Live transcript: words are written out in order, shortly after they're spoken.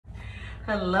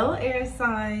Hello air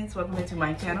signs, welcome into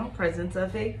my channel, Presence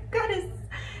of a Goddess.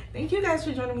 Thank you guys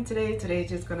for joining me today. Today is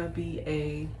just gonna be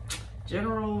a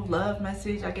general love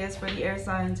message, I guess, for the air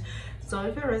signs. So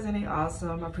if it resonates,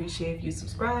 awesome. I appreciate if you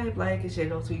subscribe, like, and share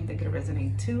those who you think it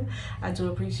resonate too. I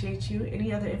do appreciate you.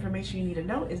 Any other information you need to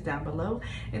know is down below.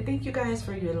 And thank you guys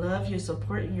for your love, your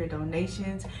support, and your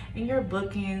donations, and your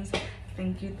bookings.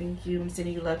 Thank you, thank you. I'm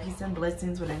sending you love, peace, and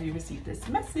blessings whenever you receive this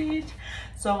message.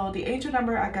 So the angel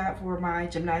number I got for my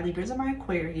Gemini, Libras, and my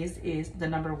Aquarius is the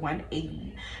number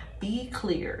 180. Be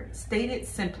clear. State it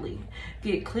simply.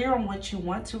 Get clear on what you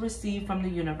want to receive from the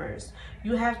universe.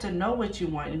 You have to know what you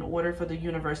want in order for the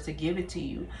universe to give it to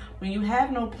you. When you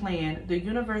have no plan, the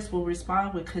universe will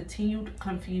respond with continued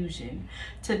confusion.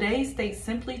 Today, state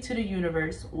simply to the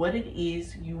universe what it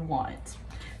is you want.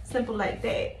 Simple like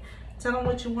that. Tell them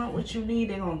what you want, what you need,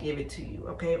 they're going to give it to you,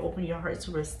 okay? Open your heart to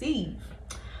receive,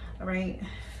 all right?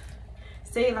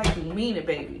 Say it like you mean it,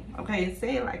 baby, okay?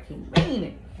 Say it like you mean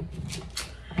it.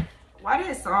 Why did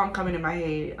that song coming in my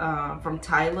head from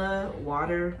Tyler,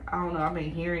 Water? I don't know, I've been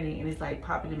hearing it and it's like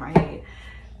popping in my head.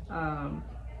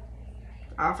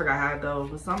 I forgot how it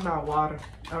goes, but something about water,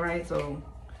 all right? So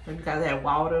if you guys have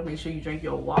water, make sure you drink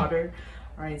your water,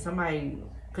 all right? Somebody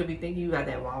could be thinking you got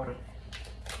that water.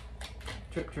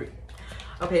 Drip, drip.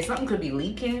 Okay, something could be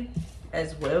leaking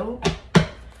as well.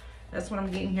 That's what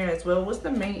I'm getting here as well. What's the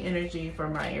main energy for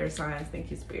my air signs? Thank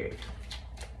you, Spirit.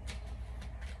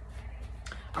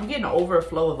 I'm getting an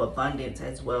overflow of abundance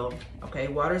as well. Okay,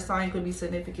 water sign could be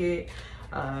significant.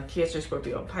 Cancer,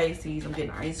 Scorpio, Pisces. I'm getting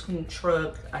an ice cream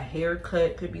truck. A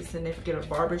haircut could be significant. A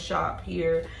barbershop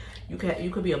here. You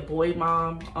could be a boy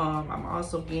mom. I'm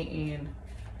also getting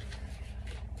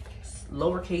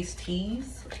lowercase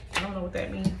t's. I don't know what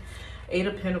that means. 8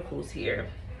 of Pentacles here.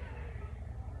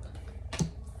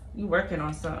 You working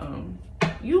on something.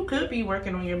 You could be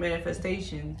working on your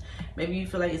manifestation. Maybe you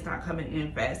feel like it's not coming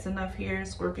in fast enough here.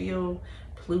 Scorpio,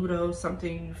 Pluto,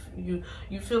 something. You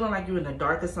feeling like you're in the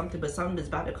dark or something, but something is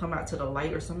about to come out to the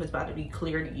light or something is about to be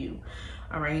clear to you.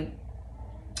 All right.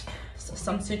 So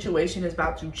some situation is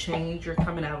about to change. You're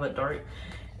coming out of a dark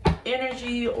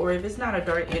energy, or if it's not a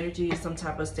dark energy, it's some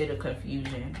type of state of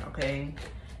confusion. Okay.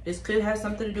 This could have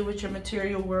something to do with your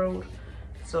material world.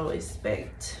 So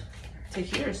expect to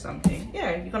hear something.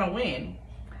 Yeah, you're going to win.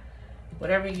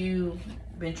 Whatever you've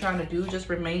been trying to do, just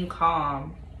remain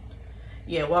calm.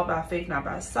 Yeah, walk by faith, not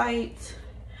by sight.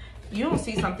 You don't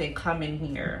see something coming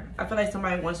here. I feel like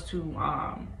somebody wants to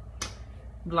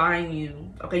blind you.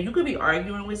 Okay, you could be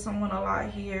arguing with someone a lot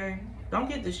here. Don't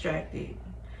get distracted.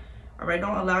 All right,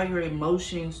 don't allow your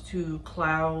emotions to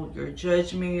cloud your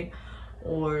judgment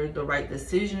or the right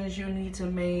decisions you need to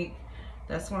make.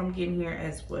 That's what I'm getting here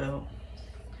as well.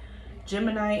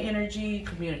 Gemini energy,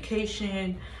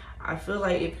 communication. I feel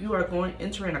like if you are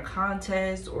entering a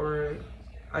contest or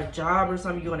a job or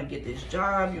something, you're going to get this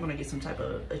job. You're going to get some type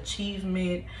of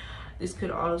achievement. This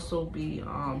could also be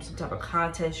some type of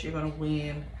contest you're going to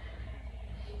win.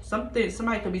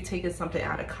 Somebody could be taking something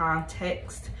out of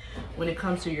context when it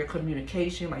comes to your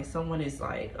communication. Like someone is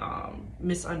like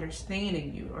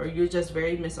misunderstanding you, or you're just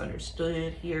very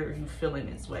misunderstood here. You feeling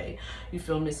this way, you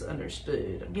feel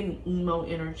misunderstood. I'm getting emo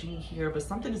energy here, but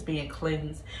something is being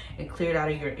cleansed and cleared out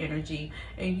of your energy,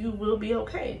 and you will be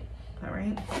okay. All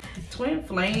right. Twin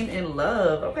flame and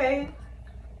love. Okay,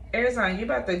 air sign, you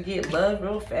about to get love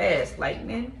real fast.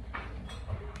 Lightning.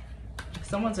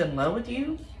 Someone's in love with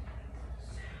you.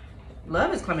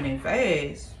 Love is coming in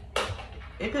fast.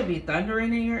 It could be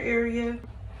thundering in your area.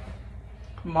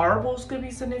 Marbles could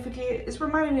be significant. It's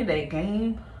reminding me of that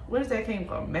game. What is that game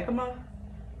called? Macalama?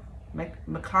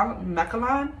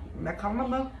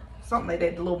 Something like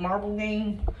that. The little marble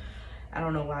game. I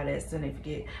don't know why that's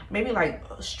significant. Maybe like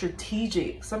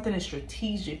strategic. Something is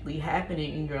strategically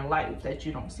happening in your life that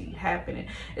you don't see happening.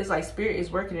 It's like Spirit is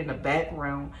working in the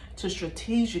background to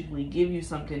strategically give you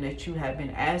something that you have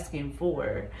been asking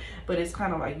for. But it's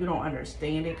kind of like you don't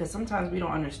understand it. Because sometimes we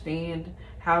don't understand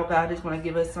how God is going to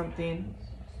give us something.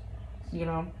 You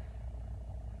know.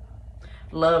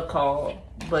 Love call.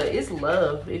 But it's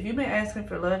love. If you've been asking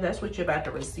for love, that's what you're about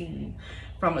to receive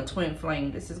from a twin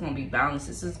flame. This is going to be balanced.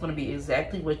 This is going to be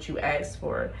exactly what you asked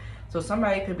for. So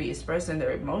somebody could be expressing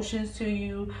their emotions to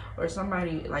you, or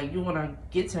somebody like you want to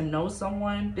get to know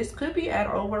someone. This could be at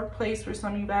a workplace for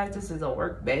some of you guys. This is a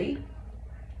work day.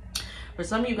 For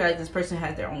some of you guys, this person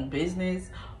has their own business,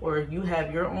 or you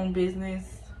have your own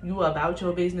business. You about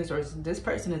your business, or this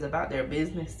person is about their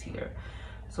business here.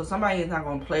 So somebody is not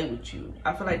going to play with you.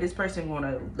 I feel like this person going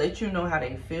to let you know how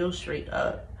they feel straight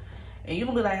up. And you're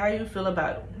going to be like, how you feel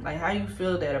about it? Like, how you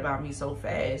feel that about me so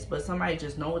fast? But somebody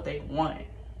just know what they want.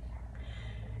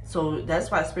 So that's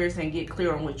why Spirit's saying get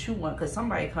clear on what you want, because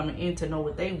somebody coming in to know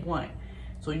what they want.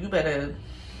 So you better,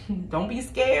 don't be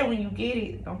scared when you get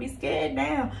it. Don't be scared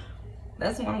now.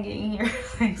 That's what I'm getting here.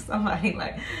 Like somebody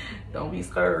like, don't be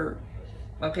scared,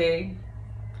 okay?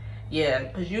 Yeah,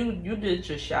 because you did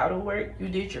your shadow work, you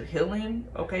did your healing,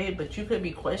 okay? But you could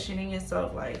be questioning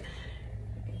yourself, like,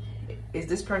 is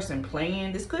this person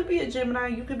playing? This could be a Gemini,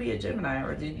 you could be a Gemini,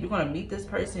 or you're gonna meet this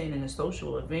person in a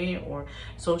social event, or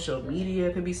social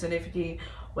media could be significant.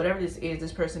 Whatever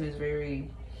this person is very,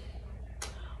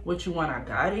 what you want, I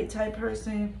got it type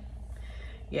person.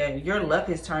 Yeah, your luck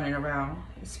is turning around.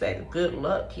 Expect good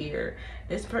luck here.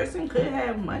 This person could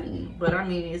have money, but I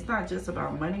mean, it's not just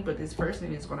about money, but this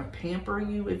person is gonna pamper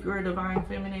you if you're a divine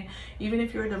feminine. Even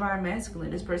if you're a divine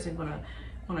masculine, this person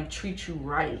gonna treat you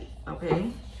right,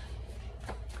 okay?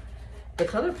 The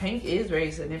color pink is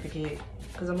very significant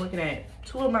because I'm looking at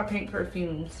 2 of my pink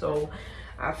perfumes. So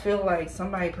I feel like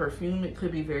somebody perfume, it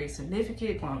could be very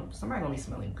significant. Somebody gonna be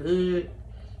smelling good.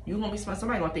 You gonna be smelling,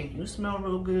 somebody gonna think you smell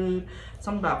real good.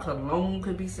 Something about cologne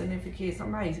could be significant.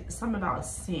 Something about a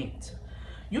scent.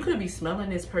 You could be smelling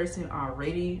this person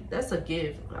already. That's a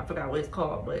gift. I forgot what it's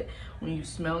called, but when you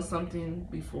smell something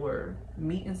before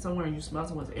meeting someone and you smell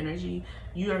someone's energy,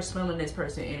 you are smelling this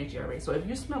person's energy already. So if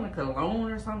you smell a cologne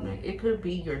or something, it could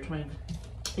be your twin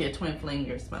flame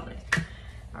you're smelling.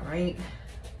 All right.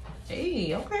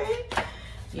 Hey, okay.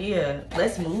 Yeah,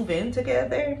 let's move in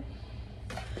together.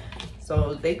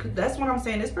 So that's what I'm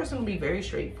saying. This person will be very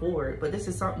straightforward, but this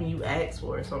is something you ask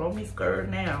for. So don't be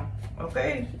scared now,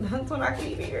 okay? That's what I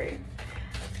keep hearing.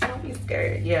 Don't be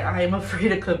scared. Yeah, I am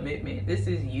afraid of commitment. This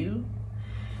is you.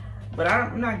 But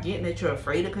I'm not getting that you're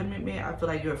afraid of commitment. I feel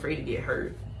like you're afraid to get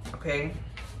hurt, okay?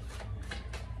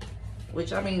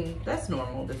 Which, I mean, that's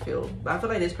normal to feel. But I feel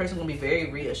like this person will be very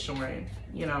reassuring,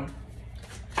 you know?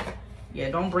 Yeah,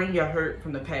 don't bring your hurt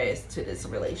from the past to this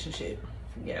relationship.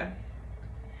 Yeah.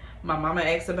 My mama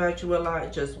asked about you a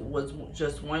lot, just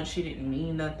once. She didn't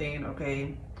mean nothing,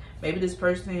 okay? Maybe this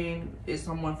person is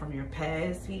someone from your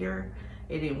past here.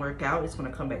 It didn't work out. It's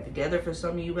gonna come back together for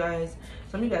some of you guys.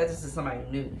 Some of you guys, this is somebody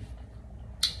new.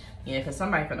 Yeah, because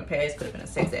somebody from the past could have been a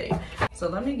sex addict. So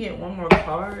let me get one more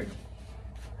card.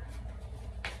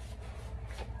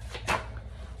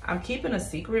 I'm keeping a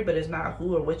secret, but it's not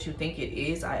who or what you think it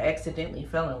is. I accidentally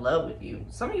fell in love with you.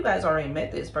 Some of you guys already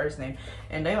met this person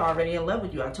and they're already in love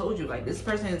with you. I told you, like, this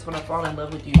person is gonna fall in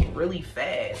love with you really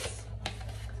fast.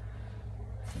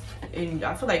 And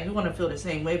I feel like you're gonna feel the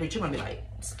same way, but you're gonna be like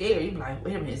scared. You're like,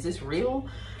 wait a minute, is this real?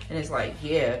 And it's like,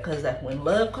 yeah, because when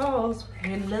love calls,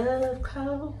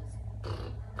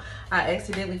 I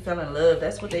accidentally fell in love.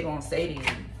 That's what they're gonna say to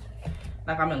you.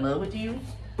 Like, I'm in love with you.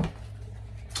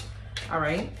 All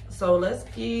right, so let's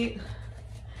get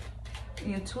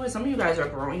into it. Some of you guys are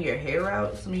growing your hair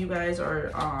out. Some of you guys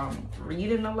are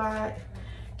reading a lot,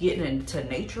 getting into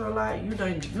nature a lot. You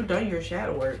done your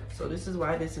shadow work. So this is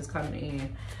why this is coming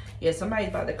in. Yeah, somebody's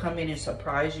about to come in and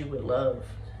surprise you with love.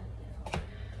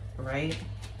 All right.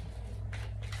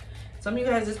 Some of you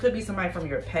guys, this could be somebody from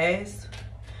your past,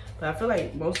 but I feel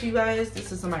like most of you guys, this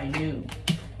is somebody new.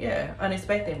 Yeah,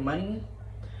 unexpected money.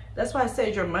 That's why I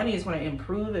said your money is going to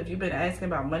improve. If you've been asking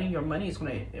about money, your money is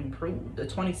going to improve. The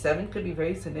 27th could be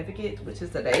very significant, which is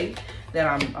the day that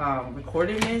I'm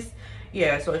recording this.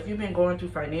 Yeah, so if you've been going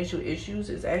through financial issues,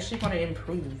 it's actually going to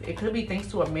improve. It could be thanks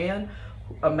to a man,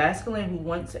 a masculine who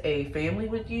wants a family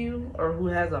with you, or who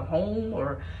has a home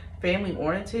or family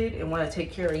oriented and want to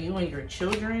take care of you and your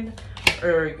children,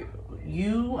 or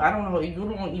you, I don't know, you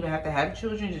don't even have to have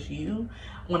children, just you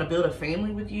want to build a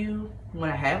family with you,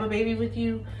 want to have a baby with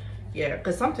you. Yeah,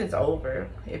 because something's over.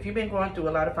 If you've been going through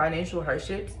a lot of financial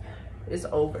hardships, it's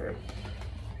over.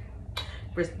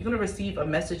 You're going to receive a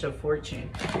message of fortune.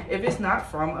 If it's not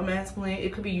from a masculine,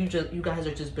 it could be you guys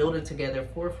are just building together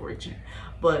for fortune.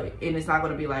 And it's not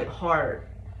going to be like hard,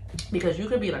 because you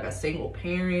could be like a single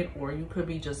parent, or you could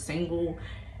be just single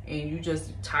and you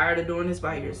just tired of doing this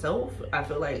by yourself. I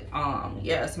feel like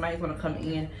yeah, somebody's going to come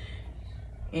in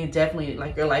and definitely,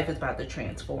 like, your life is about to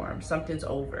transform. Something's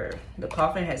over. The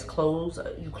coffin has closed.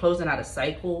 You're closing out a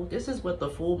cycle. This is what the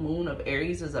full moon of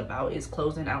Aries is about, is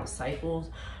closing out cycles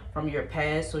from your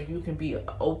past so you can be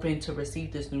open to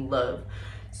receive this new love.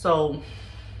 So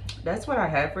that's what I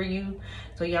have for you.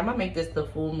 So yeah, I'm gonna make this the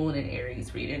full moon in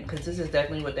Aries reading, because this is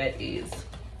definitely what that is.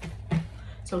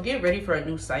 So get ready for a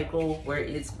new cycle where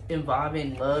it's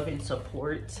involving love and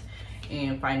support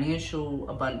and financial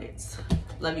abundance.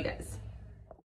 Love you guys.